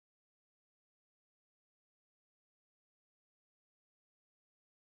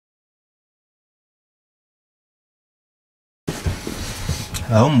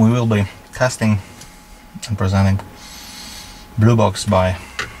We will be testing and presenting BlueBox by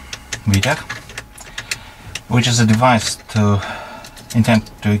VTech, which is a device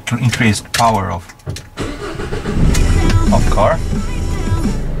intended to increase power of car,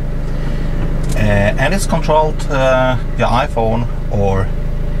 and it's controlled via iPhone or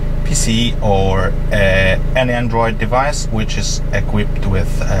PC or any Android device which is equipped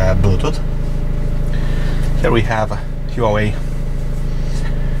with Bluetooth. Here we have a Huawei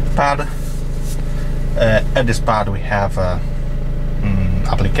pad. At this pad we have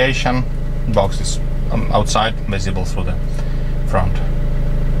application. Box is outside, visible through the front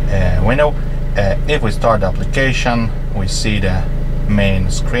window. If we start the application, we see the main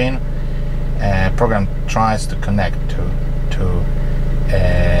screen. Program tries to connect to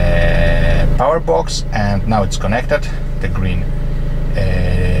PowerBox, and now it's connected. The green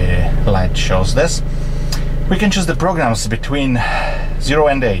light shows this. We can choose the programs between 0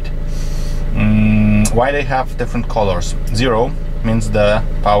 and 8. Why they have different colors? 0 means the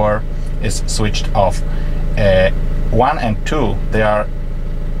power is switched off. 1 and 2, they are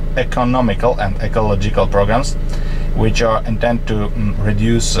economical and ecological programs which are intended to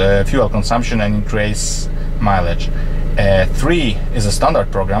reduce fuel consumption and increase mileage. 3 is a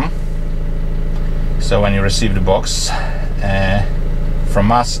standard program, so when you receive the box from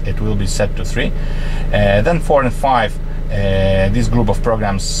us, it will be set to 3. Then 4 and 5, this group of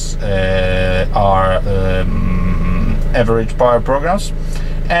programs are average power programs,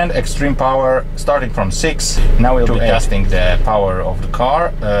 and extreme power starting from 6. Now we'll be testing the power of the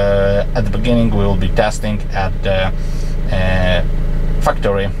car. At the beginning we will be testing at the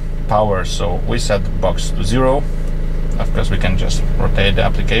factory power, so we set the box to 0. Of course we can just rotate the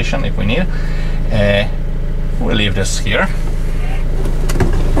application if we need. We'll leave this here.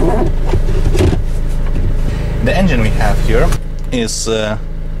 The engine we have here is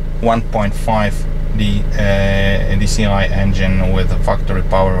 1.5 DCI engine with a factory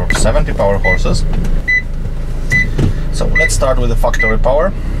power of 70 power horses. So let's start with the factory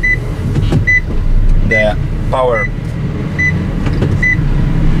power. The power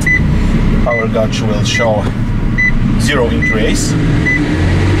gauge will show 0 in race.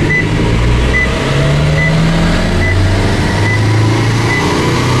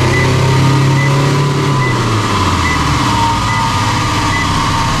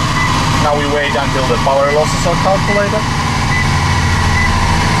 Now we wait until the power losses are calculated.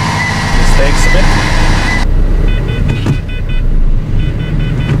 This takes a bit.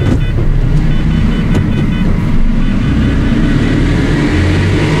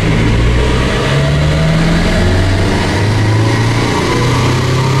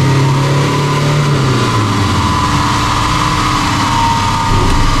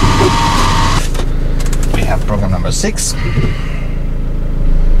 We have program number 6.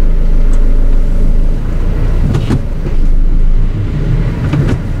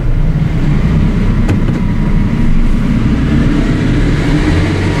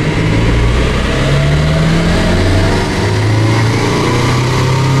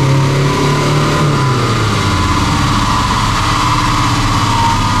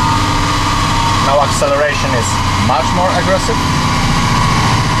 Acceleration is much more aggressive.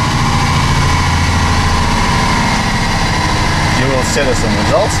 You will see this in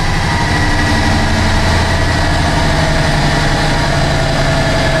results.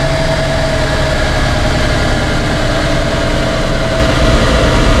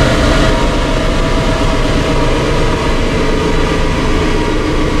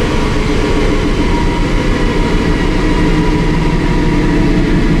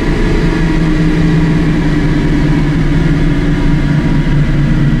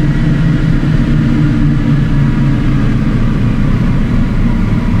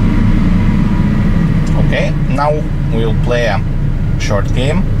 Now we will play a short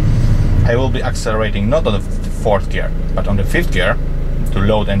game. I will be accelerating not on the 4th gear, but on the 5th gear to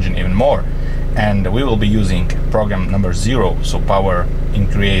load engine even more. And we will be using program number 0, so power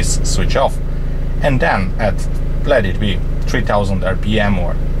increase, switch off. And then let it be 3000 RPM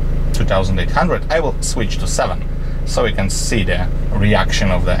or 2800, I will switch to 7, so we can see the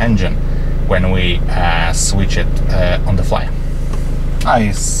reaction of the engine when we switch it on the fly.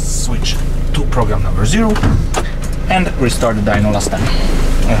 I switch to program number 0 and restart the dyno last time.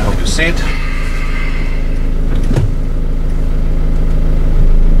 I hope you see it.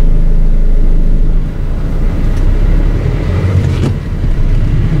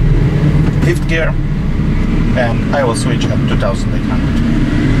 Fifth gear, and I will switch at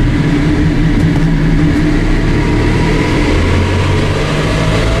 2800.